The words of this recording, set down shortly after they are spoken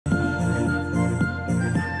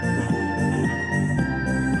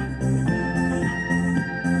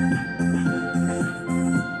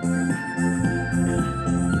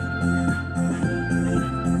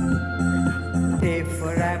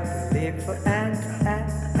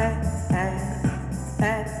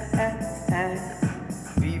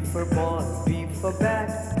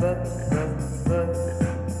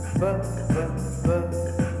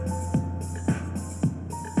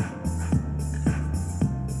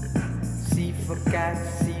for cat,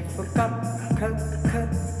 C for cup, c, c,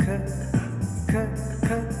 c, c, c,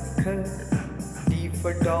 c. D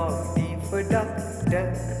for dog, D for duck, d,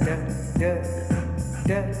 d, d,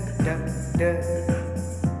 d, d, d.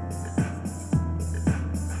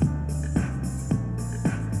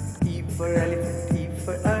 E for elephant, E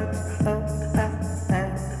for earth,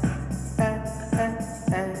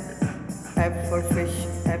 F for fish,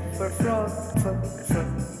 F for frog, f, f,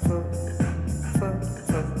 f, f,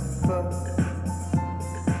 f, f.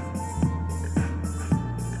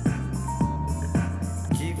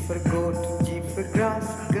 G for goat, G for grass,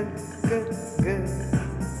 g, g, g,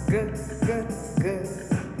 g, g, g.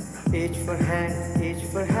 H for hand, H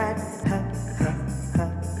for hat, h, h, h,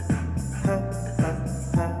 h, h,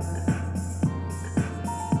 h.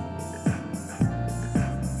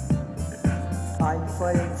 I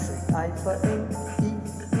for insect, I for ink, E,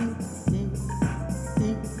 E, E,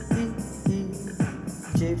 E, E, E.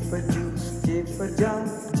 J for juice, J for jar,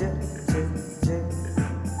 J, J, J,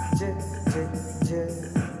 J, J, J.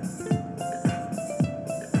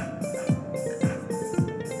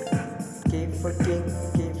 K for king,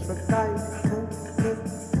 K for kite, K, K,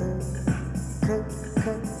 K, K, K,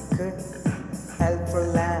 K. L for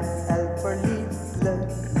lamb, L for leaf, L,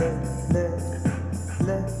 L, L,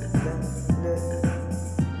 L, L, L.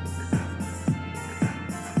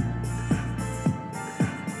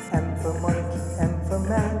 M for monkey, M for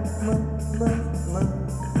man, M, M, M,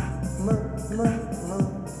 M, M, M.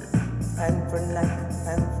 N for neck,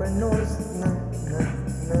 N for nose, N, N,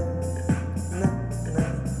 N, N, N,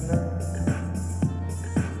 N.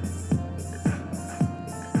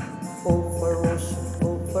 O for ocean, O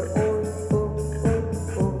for old, O, O,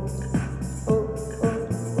 O, O, O,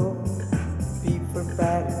 O. P for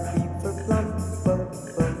parrot, P for plum, P,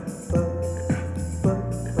 P, P, P,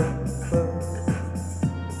 P, P.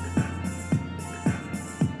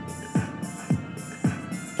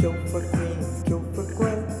 Q for queen, Q for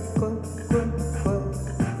queen, Q, Q, Q,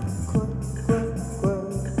 Q, Q, Q.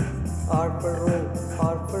 R for rope,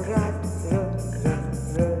 R for rat, R, R,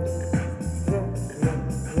 R, R,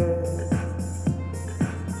 R, R.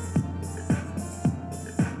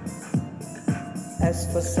 S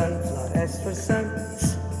for sunflower, S for sun,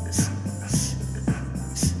 S, S, S,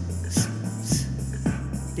 S, S, S.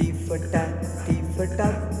 T for tap, T for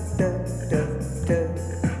tub, T, T, T,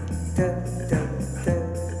 T, T, T.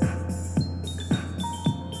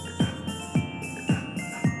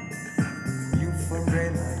 U for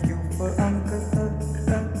umbrella, U for uncle,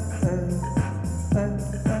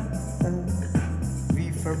 V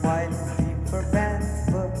for violin, V for band,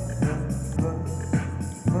 V, V, V,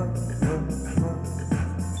 V, V, V.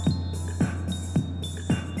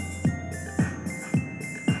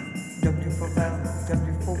 W for well,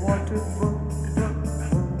 W for water, V, V,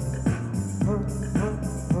 V, V, V,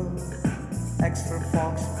 V. X for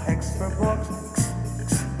fox, X for box, X,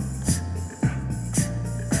 X, X, X,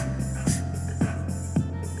 X.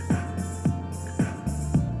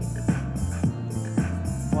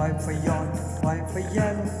 Y for yacht, Y for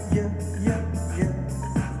yellow,